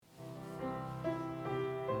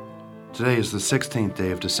Today is the 16th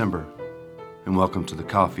day of December, and welcome to the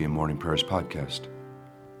Coffee and Morning Prayers podcast.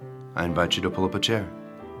 I invite you to pull up a chair,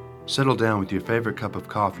 settle down with your favorite cup of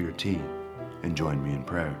coffee or tea, and join me in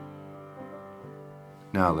prayer.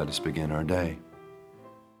 Now let us begin our day.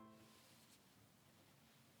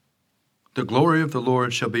 The glory of the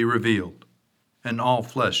Lord shall be revealed, and all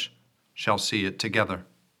flesh shall see it together.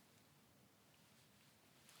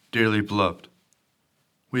 Dearly beloved,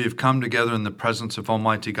 we have come together in the presence of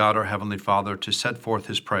Almighty God, our Heavenly Father, to set forth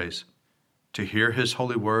His praise, to hear His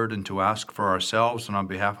holy word, and to ask for ourselves and on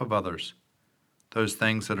behalf of others those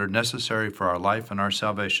things that are necessary for our life and our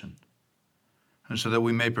salvation, and so that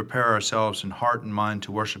we may prepare ourselves in heart and mind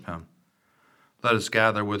to worship Him. Let us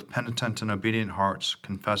gather with penitent and obedient hearts,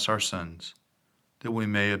 confess our sins, that we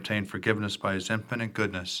may obtain forgiveness by His infinite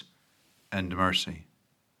goodness and mercy.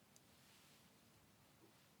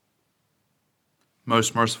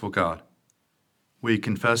 Most merciful God, we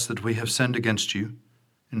confess that we have sinned against you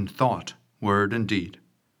in thought, word, and deed,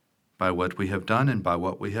 by what we have done and by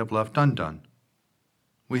what we have left undone.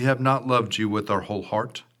 We have not loved you with our whole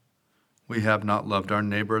heart. We have not loved our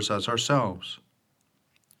neighbors as ourselves.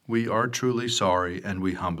 We are truly sorry, and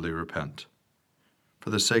we humbly repent.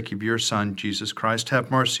 For the sake of your Son, Jesus Christ,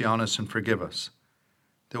 have mercy on us and forgive us,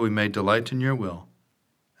 that we may delight in your will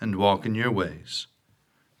and walk in your ways,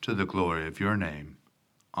 to the glory of your name.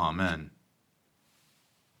 Amen.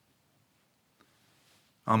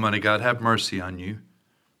 Almighty God, have mercy on you,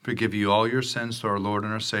 forgive you all your sins through our Lord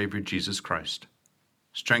and our Savior, Jesus Christ.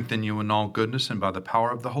 Strengthen you in all goodness, and by the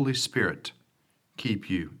power of the Holy Spirit, keep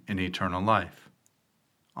you in eternal life.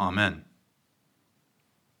 Amen.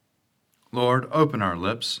 Lord, open our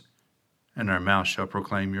lips, and our mouth shall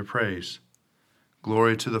proclaim your praise.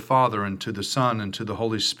 Glory to the Father, and to the Son, and to the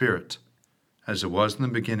Holy Spirit, as it was in the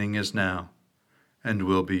beginning, is now, and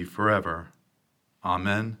will be forever.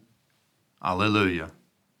 Amen. Alleluia.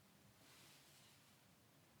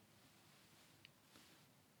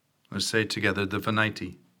 Let's say together the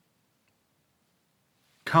Venite.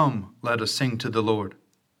 Come, let us sing to the Lord.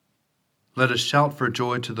 Let us shout for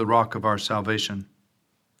joy to the rock of our salvation.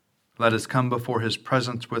 Let us come before his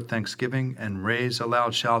presence with thanksgiving and raise a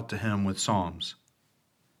loud shout to him with psalms.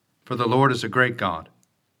 For the Lord is a great God,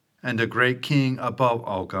 and a great King above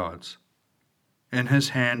all gods. In his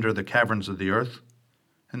hand are the caverns of the earth,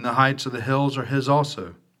 and the heights of the hills are his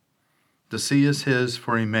also. The sea is his,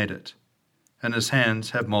 for he made it, and his hands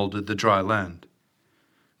have molded the dry land.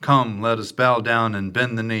 Come, let us bow down and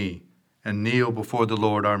bend the knee, and kneel before the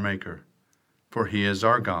Lord our Maker. For he is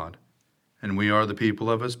our God, and we are the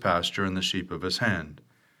people of his pasture and the sheep of his hand.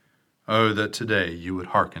 Oh, that today you would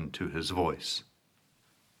hearken to his voice.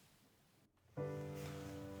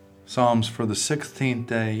 Psalms for the 16th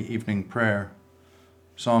day evening prayer.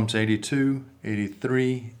 Psalms 82,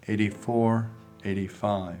 83, 84,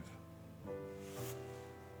 85.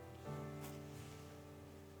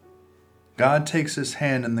 God takes his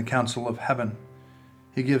hand in the council of heaven.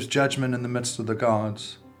 He gives judgment in the midst of the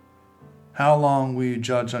gods. How long will you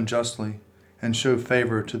judge unjustly and show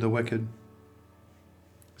favor to the wicked?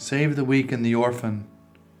 Save the weak and the orphan.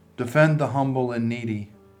 Defend the humble and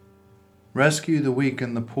needy. Rescue the weak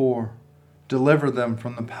and the poor. Deliver them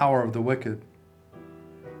from the power of the wicked.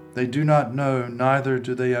 They do not know, neither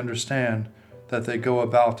do they understand, that they go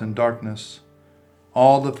about in darkness.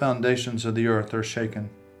 All the foundations of the earth are shaken.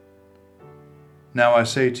 Now I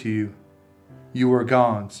say to you, you are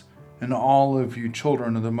gods, and all of you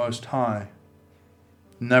children of the Most High.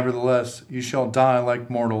 Nevertheless, you shall die like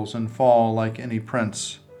mortals and fall like any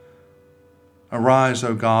prince. Arise,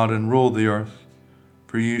 O God, and rule the earth,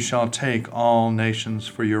 for you shall take all nations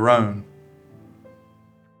for your own.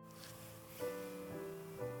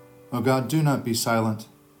 O God, do not be silent.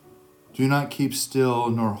 Do not keep still,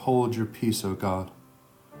 nor hold your peace, O God.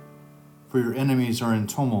 For your enemies are in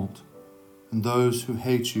tumult, and those who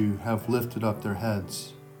hate you have lifted up their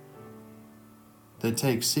heads. They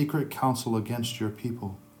take secret counsel against your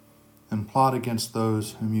people and plot against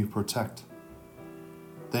those whom you protect.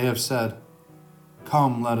 They have said,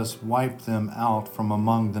 come, let us wipe them out from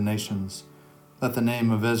among the nations. Let the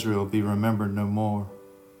name of Israel be remembered no more.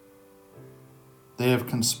 They have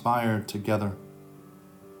conspired together.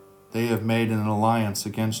 They have made an alliance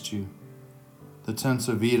against you. The tents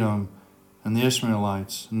of Edom and the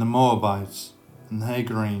Ishmaelites and the Moabites and the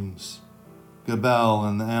Hagarenes, Gebel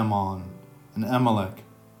and the Ammon and Amalek,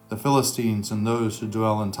 the Philistines and those who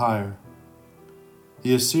dwell in Tyre.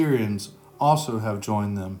 The Assyrians also have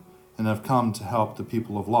joined them and have come to help the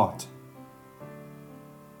people of Lot.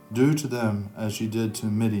 Do to them as you did to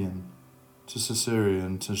Midian, to Sisera,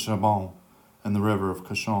 and to Jabin, and the river of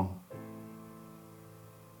Kishon.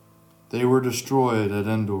 They were destroyed at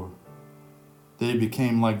Endor. They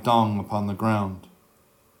became like dung upon the ground.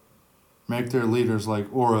 Make their leaders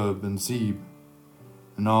like Oreb and Zeb,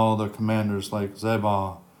 and all their commanders like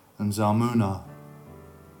Zebah and Zalmunna,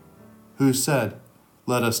 who said,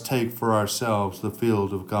 "Let us take for ourselves the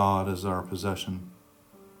field of God as our possession."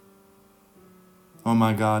 O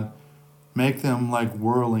my God, make them like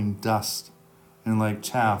whirling dust and like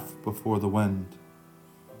chaff before the wind,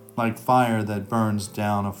 like fire that burns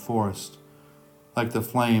down a forest, like the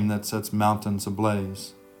flame that sets mountains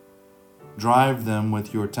ablaze. Drive them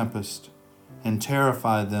with your tempest and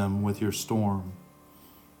terrify them with your storm.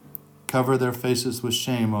 Cover their faces with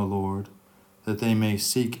shame, O Lord, that they may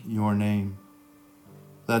seek your name.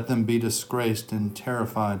 Let them be disgraced and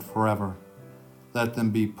terrified forever. Let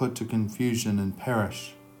them be put to confusion and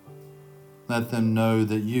perish. Let them know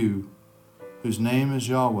that you, whose name is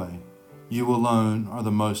Yahweh, you alone are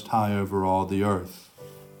the most high over all the earth.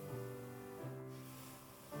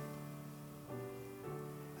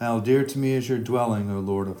 How dear to me is your dwelling, O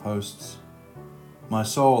Lord of hosts. My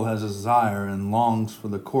soul has a desire and longs for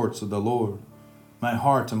the courts of the Lord. My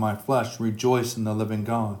heart and my flesh rejoice in the living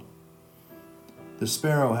God. The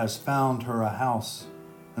sparrow has found her a house,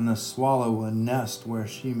 and the swallow a nest where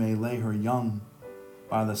she may lay her young,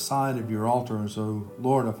 by the side of your altars, O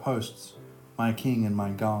Lord of hosts, my King and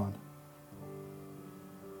my God.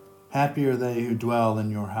 Happy are they who dwell in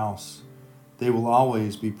your house. They will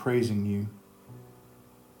always be praising you.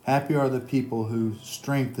 Happy are the people whose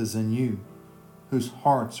strength is in you, whose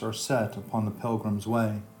hearts are set upon the pilgrim's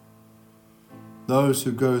way. Those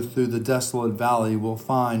who go through the desolate valley will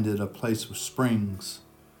find it a place of springs,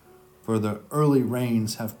 for the early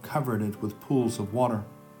rains have covered it with pools of water.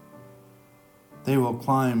 They will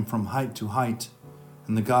climb from height to height,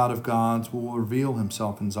 and the God of gods will reveal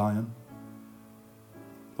himself in Zion.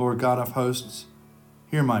 Lord God of hosts,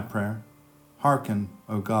 hear my prayer. Hearken,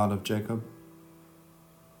 O God of Jacob.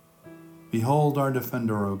 Behold our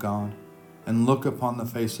defender, O God, and look upon the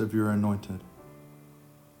face of your anointed.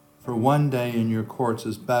 For one day in your courts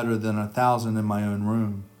is better than 1,000 in my own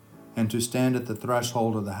room, and to stand at the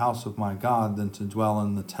threshold of the house of my God than to dwell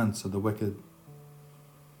in the tents of the wicked.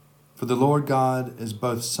 For the Lord God is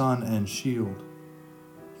both sun and shield.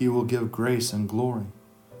 He will give grace and glory.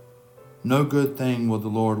 No good thing will the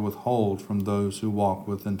Lord withhold from those who walk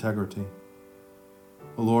with integrity.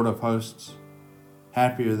 O Lord of hosts,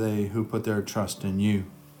 happy are they who put their trust in you.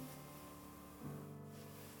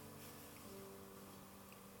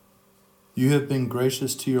 You have been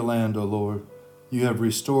gracious to your land, O Lord. You have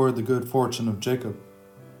restored the good fortune of Jacob.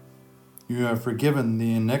 You have forgiven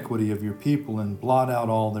the iniquity of your people and blot out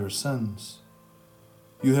all their sins.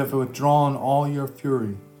 You have withdrawn all your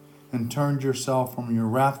fury and turned yourself from your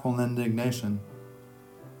wrathful indignation.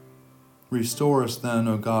 Restore us then,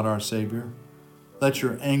 O God our Savior. Let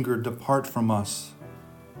your anger depart from us.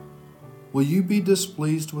 Will you be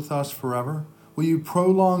displeased with us forever? Will you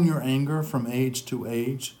prolong your anger from age to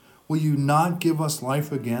age? Will you not give us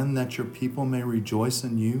life again, that your people may rejoice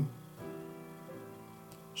in you?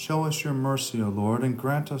 Show us your mercy, O Lord, and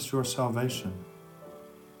grant us your salvation.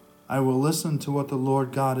 I will listen to what the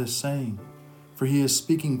Lord God is saying, for he is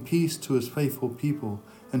speaking peace to his faithful people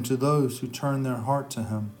and to those who turn their heart to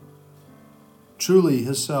him. Truly,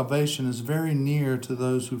 his salvation is very near to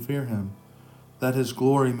those who fear him, that his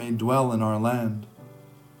glory may dwell in our land.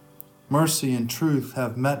 Mercy and truth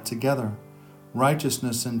have met together.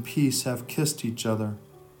 Righteousness and peace have kissed each other.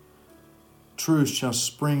 Truth shall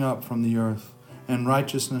spring up from the earth, and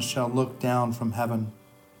righteousness shall look down from heaven.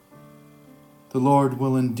 The Lord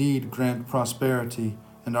will indeed grant prosperity,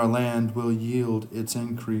 and our land will yield its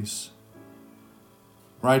increase.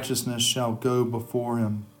 Righteousness shall go before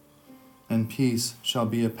him, and peace shall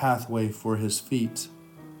be a pathway for his feet.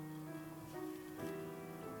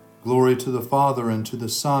 Glory to the Father, and to the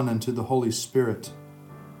Son, and to the Holy Spirit,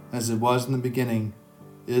 as it was in the beginning,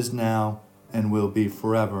 is now, and will be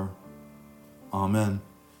forever. Amen.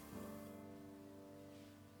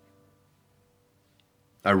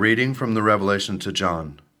 A reading from the Revelation to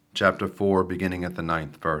John, chapter 4, beginning at the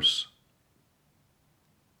 9th verse.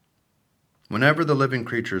 Whenever the living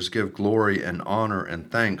creatures give glory and honor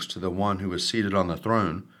and thanks to the one who is seated on the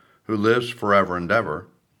throne, who lives forever and ever,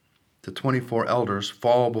 the 24 elders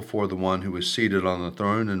fall before the one who is seated on the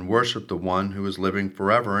throne and worship the one who is living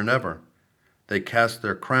forever and ever. They cast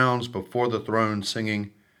their crowns before the throne,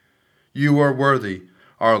 singing, "You are worthy,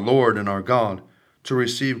 our Lord and our God, to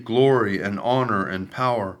receive glory and honor and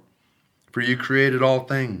power. For you created all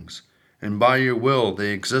things, and by your will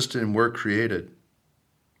they existed and were created."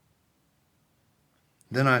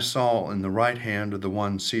 Then I saw in the right hand of the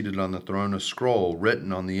one seated on the throne a scroll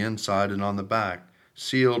written on the inside and on the back,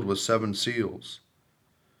 sealed with 7 seals.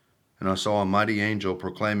 And I saw a mighty angel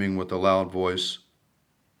proclaiming with a loud voice,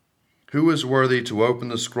 "Who is worthy to open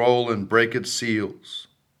the scroll and break its seals?"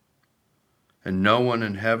 And no one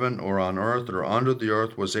in heaven or on earth or under the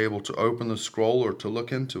earth was able to open the scroll or to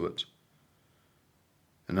look into it.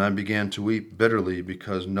 And I began to weep bitterly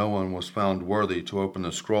because no one was found worthy to open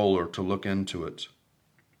the scroll or to look into it.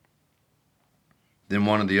 Then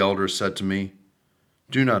one of the elders said to me,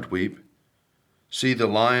 "Do not weep. See, the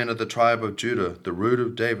Lion of the tribe of Judah, the Root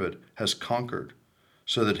of David, has conquered,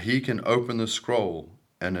 so that he can open the scroll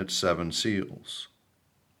and its 7 seals."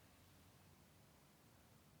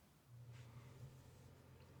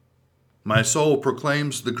 My soul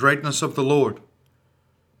proclaims the greatness of the Lord.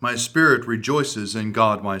 My spirit rejoices in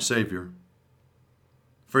God my Savior.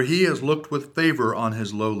 For he has looked with favor on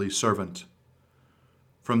his lowly servant.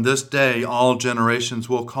 From this day all generations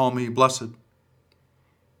will call me blessed.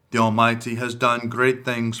 The Almighty has done great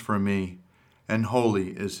things for me, and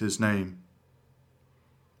holy is his name.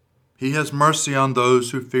 He has mercy on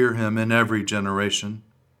those who fear him in every generation.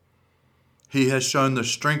 He has shown the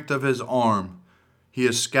strength of his arm. He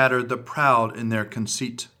has scattered the proud in their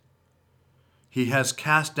conceit. He has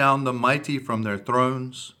cast down the mighty from their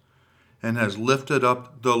thrones and has lifted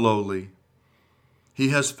up the lowly. He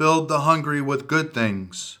has filled the hungry with good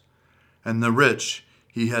things, and the rich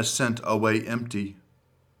he has sent away empty.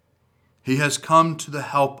 He has come to the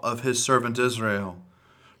help of his servant Israel,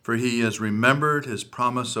 for he has remembered his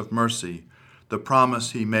promise of mercy, the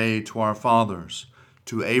promise he made to our fathers,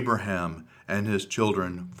 to Abraham and his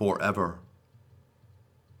children forever.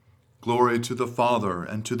 Glory to the Father,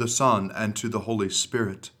 and to the Son, and to the Holy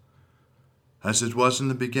Spirit, as it was in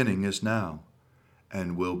the beginning, is now,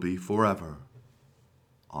 and will be forever.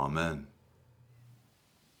 Amen.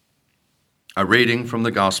 A reading from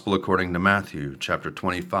the Gospel according to Matthew, chapter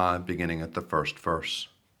 25, beginning at the 1st verse.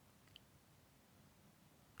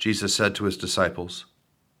 Jesus said to his disciples,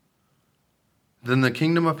 "Then the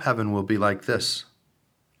kingdom of heaven will be like this.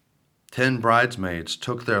 10 bridesmaids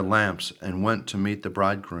took their lamps and went to meet the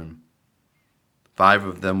bridegroom. 5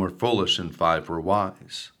 of them were foolish and 5 were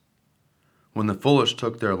wise. When the foolish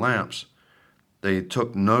took their lamps, they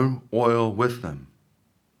took no oil with them.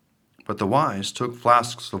 But the wise took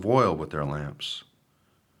flasks of oil with their lamps.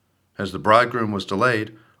 As the bridegroom was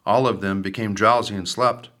delayed, all of them became drowsy and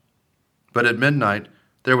slept. But at midnight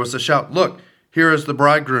there was a shout, 'Look, here is the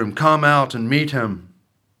bridegroom, come out and meet him.'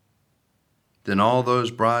 Then all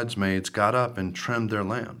those bridesmaids got up and trimmed their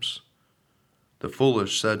lamps. The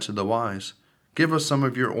foolish said to the wise, 'Give us some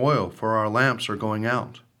of your oil, for our lamps are going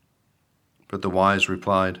out.' But the wise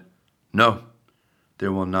replied, 'No,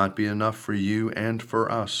 there will not be enough for you and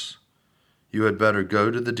for us. You had better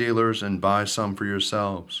go to the dealers and buy some for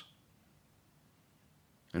yourselves.'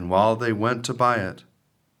 And while they went to buy it,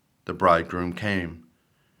 the bridegroom came,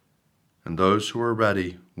 and those who were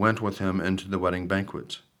ready went with him into the wedding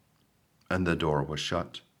banquet, and the door was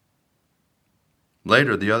shut.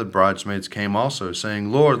 Later the other bridesmaids came also,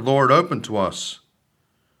 saying, 'Lord, Lord, open to us.'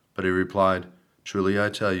 But he replied, 'Truly I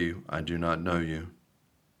tell you, I do not know you.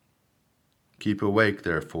 Keep awake,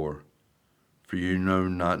 therefore, for you know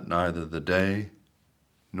not neither the day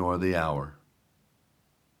nor the hour.'"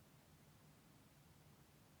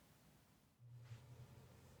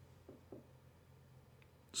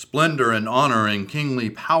 Splendor and honor and kingly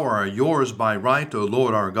power are yours by right, O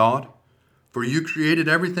Lord our God, for you created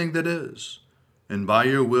everything that is, and by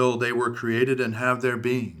your will they were created and have their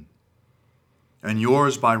being. And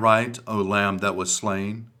yours by right, O Lamb that was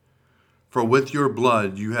slain, for with your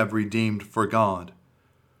blood you have redeemed for God,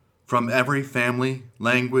 from every family,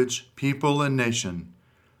 language, people, and nation,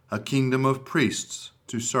 a kingdom of priests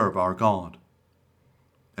to serve our God.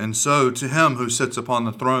 And so to him who sits upon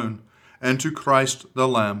the throne, and to Christ the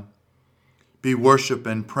Lamb, be worship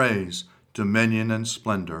and praise, dominion and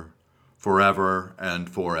splendor, forever and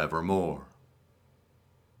forevermore.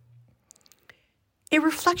 A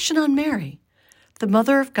reflection on Mary, the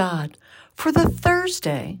Mother of God, for the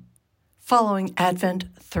Thursday following Advent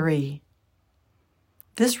 3.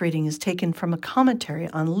 This reading is taken from a commentary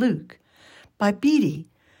on Luke by Bede,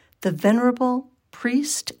 the Venerable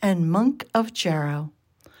Priest and Monk of Jarrow,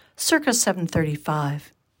 circa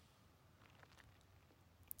 735.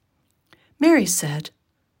 Mary said,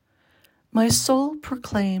 "My soul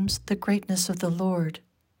proclaims the greatness of the Lord.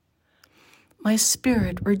 My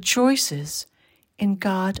spirit rejoices in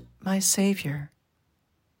God my Savior.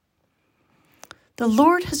 The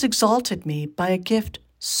Lord has exalted me by a gift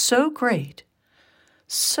so great,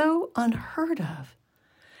 so unheard of,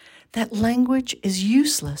 that language is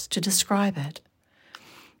useless to describe it,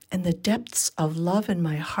 and the depths of love in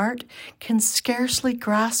my heart can scarcely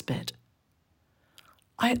grasp it.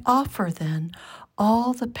 I offer, then,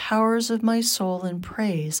 all the powers of my soul in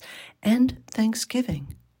praise and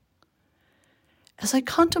thanksgiving. As I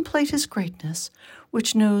contemplate his greatness,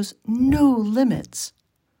 which knows no limits,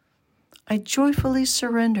 I joyfully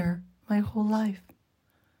surrender my whole life,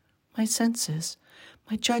 my senses,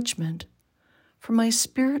 my judgment, for my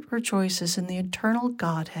spirit rejoices in the eternal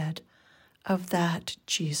Godhead of that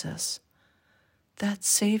Jesus, that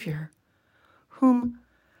Savior, whom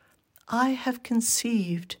I have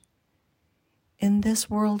conceived in this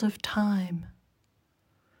world of time.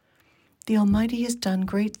 The Almighty has done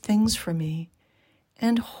great things for me,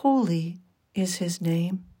 and holy is his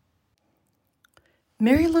name.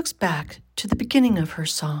 Mary looks back to the beginning of her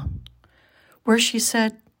song, where she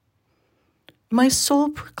said, "My soul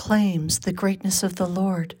proclaims the greatness of the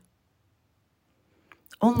Lord."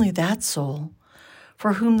 Only that soul,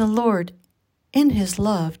 for whom the Lord, in his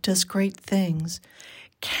love, does great things,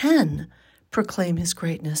 can proclaim his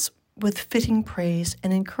greatness with fitting praise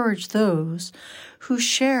and encourage those who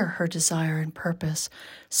share her desire and purpose,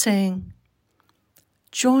 saying,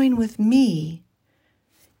 "Join with me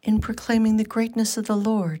in proclaiming the greatness of the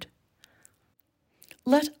Lord.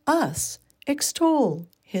 Let us extol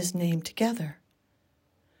his name together."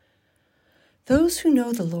 Those who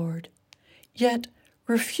know the Lord, yet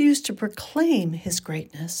refuse to proclaim his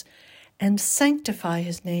greatness and sanctify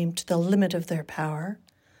his name to the limit of their power,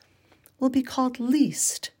 will be called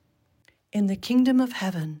least in the kingdom of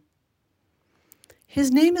heaven.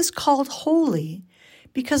 His name is called holy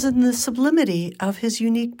because in the sublimity of his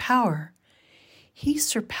unique power, he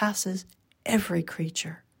surpasses every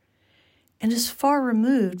creature and is far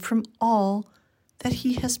removed from all that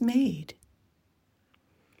he has made.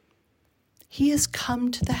 He has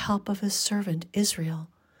come to the help of his servant Israel,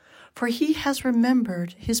 for he has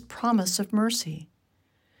remembered his promise of mercy.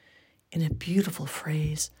 In a beautiful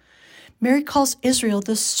phrase, Mary calls Israel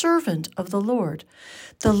the servant of the Lord.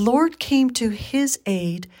 The Lord came to his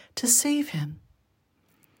aid to save him.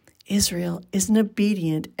 Israel is an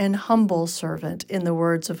obedient and humble servant, in the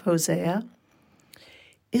words of Hosea.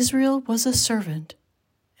 Israel was a servant,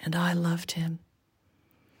 and I loved him.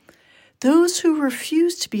 Those who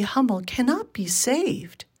refuse to be humble cannot be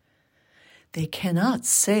saved. They cannot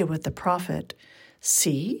say with the prophet,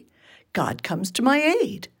 "See, God comes to my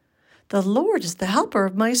aid. The Lord is the helper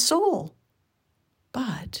of my soul."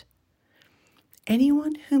 But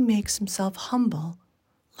anyone who makes himself humble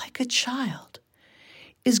like a child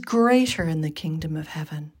is greater in the kingdom of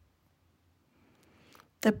heaven.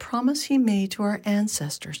 The promise he made to our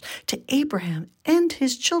ancestors, to Abraham and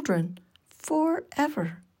his children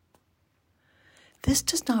forever. This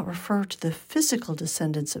does not refer to the physical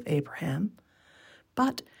descendants of Abraham,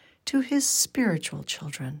 but to his spiritual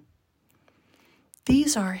children.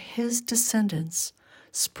 These are his descendants,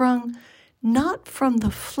 sprung not from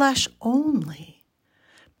the flesh only,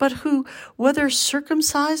 but who, whether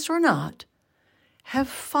circumcised or not, have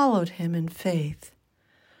followed him in faith.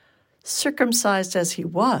 Circumcised as he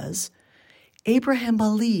was, Abraham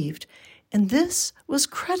believed, and this was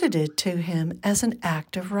credited to him as an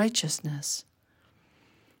act of righteousness.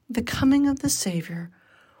 The coming of the Savior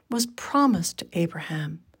was promised to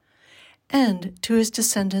Abraham and to his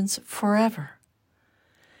descendants forever.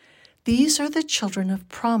 These are the children of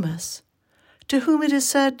promise, to whom it is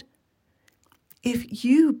said, "If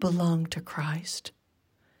you belong to Christ,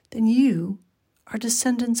 then you are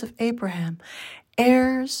descendants of Abraham,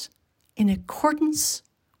 heirs in accordance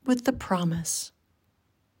with the promise."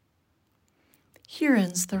 Here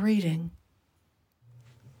ends the reading.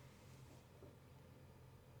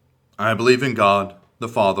 I believe in God, the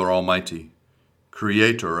Father Almighty,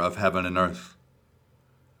 creator of heaven and earth.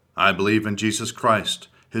 I believe in Jesus Christ,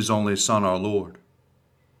 his only Son, our Lord.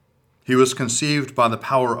 He was conceived by the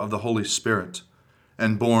power of the Holy Spirit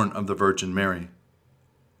and born of the Virgin Mary,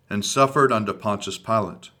 and suffered under Pontius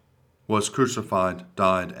Pilate, was crucified,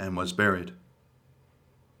 died, and was buried.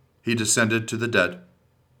 He descended to the dead.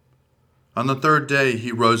 On the third day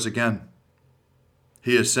he rose again.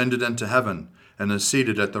 He ascended into heaven and is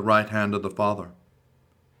seated at the right hand of the Father.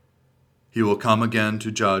 He will come again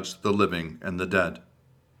to judge the living and the dead.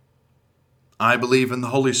 I believe in the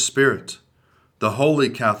Holy Spirit, the Holy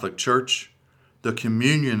Catholic Church, the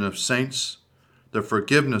communion of saints, the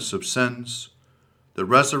forgiveness of sins, the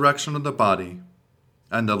resurrection of the body,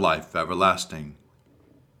 and the life everlasting.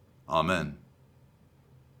 Amen.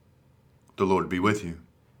 The Lord be with you,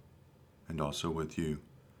 and also with you.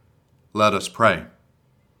 Let us pray.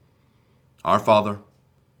 Our Father,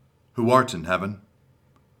 who art in heaven,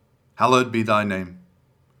 hallowed be thy name.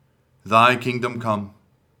 Thy kingdom come,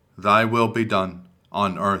 thy will be done,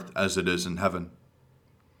 on earth as it is in heaven.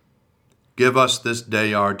 Give us this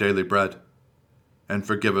day our daily bread, and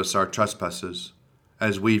forgive us our trespasses,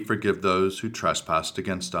 as we forgive those who trespass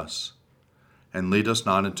against us. And lead us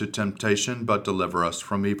not into temptation, but deliver us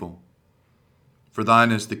from evil. For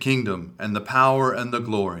thine is the kingdom, and the power, and the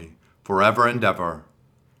glory, forever and ever.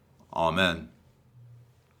 Amen.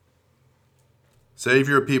 Save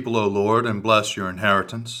your people, O Lord, and bless your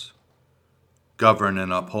inheritance. Govern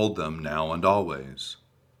and uphold them now and always.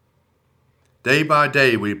 Day by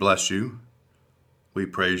day we bless you. We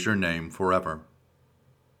praise your name forever.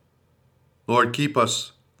 Lord, keep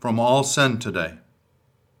us from all sin today.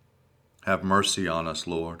 Have mercy on us,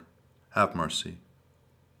 Lord. Have mercy.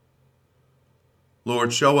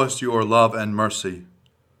 Lord, show us your love and mercy,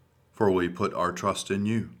 for we put our trust in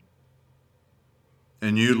you.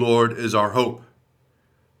 In you, Lord, is our hope,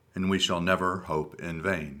 and we shall never hope in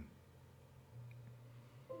vain.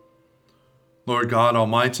 Lord God,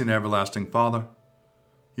 almighty and everlasting Father,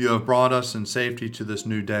 you have brought us in safety to this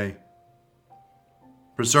new day.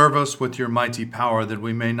 Preserve us with your mighty power, that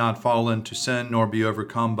we may not fall into sin nor be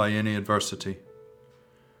overcome by any adversity.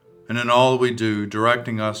 And in all we do,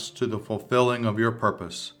 directing us to the fulfilling of your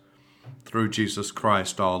purpose, through Jesus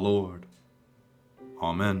Christ our Lord.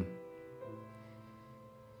 Amen.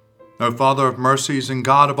 O Father of mercies and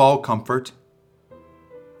God of all comfort,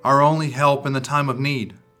 our only help in the time of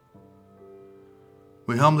need,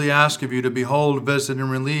 we humbly ask of you to behold, visit, and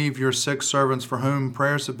relieve your sick servants for whom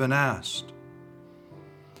prayers have been asked.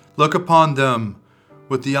 Look upon them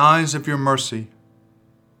with the eyes of your mercy.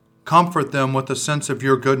 Comfort them with the sense of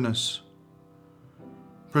your goodness.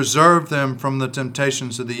 Preserve them from the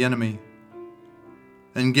temptations of the enemy,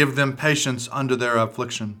 and give them patience under their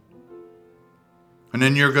affliction. And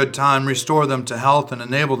in your good time, restore them to health and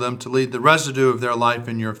enable them to lead the residue of their life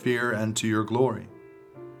in your fear and to your glory.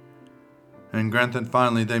 And grant that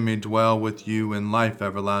finally they may dwell with you in life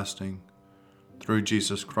everlasting, through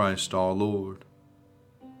Jesus Christ our Lord.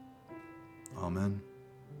 Amen.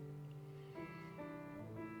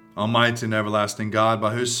 Almighty and everlasting God,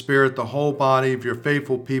 by whose Spirit the whole body of your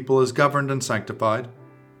faithful people is governed and sanctified,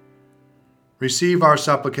 receive our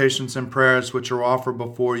supplications and prayers which are offered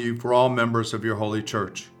before you for all members of your holy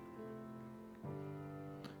church.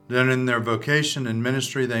 That in their vocation and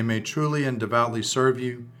ministry they may truly and devoutly serve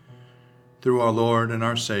you, through our Lord and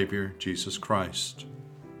our Savior, Jesus Christ.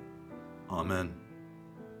 Amen.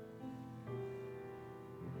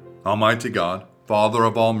 Almighty God, Father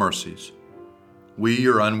of all mercies, we,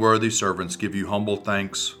 your unworthy servants, give you humble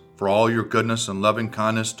thanks for all your goodness and loving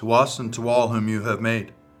kindness to us and to all whom you have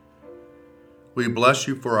made. We bless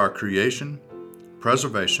you for our creation,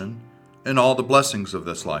 preservation, and all the blessings of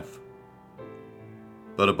this life.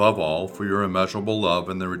 But above all, for your immeasurable love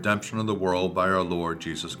and the redemption of the world by our Lord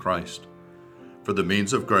Jesus Christ, for the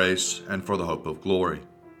means of grace and for the hope of glory.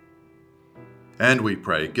 And we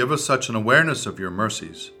pray, give us such an awareness of your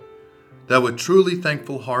mercies, that with truly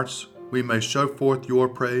thankful hearts we may show forth your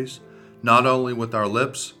praise, not only with our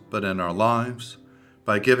lips, but in our lives,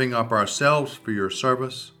 by giving up ourselves for your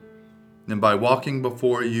service, and by walking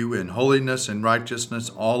before you in holiness and righteousness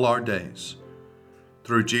all our days.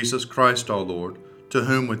 Through Jesus Christ our Lord, to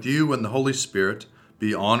whom with you and the Holy Spirit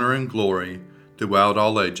be honor and glory throughout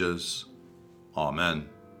all ages. Amen.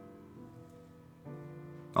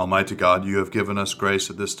 Almighty God, you have given us grace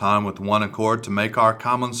at this time with one accord to make our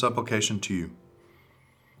common supplication to you.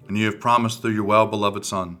 And you have promised through your well-beloved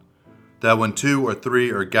Son, that when 2 or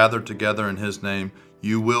 3 are gathered together in his name,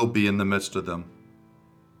 you will be in the midst of them.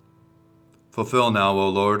 Fulfill now, O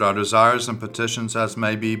Lord, our desires and petitions as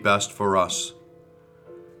may be best for us,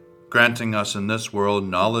 granting us in this world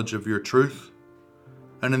knowledge of your truth,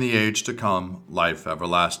 and in the age to come, life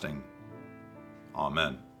everlasting.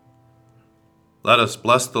 Amen. Let us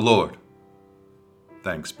bless the Lord.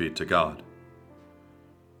 Thanks be to God.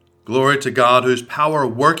 Glory to God, whose power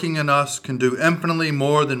working in us can do infinitely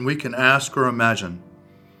more than we can ask or imagine.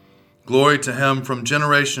 Glory to him from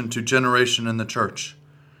generation to generation in the church,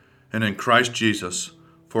 and in Christ Jesus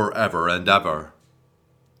forever and ever.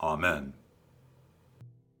 Amen.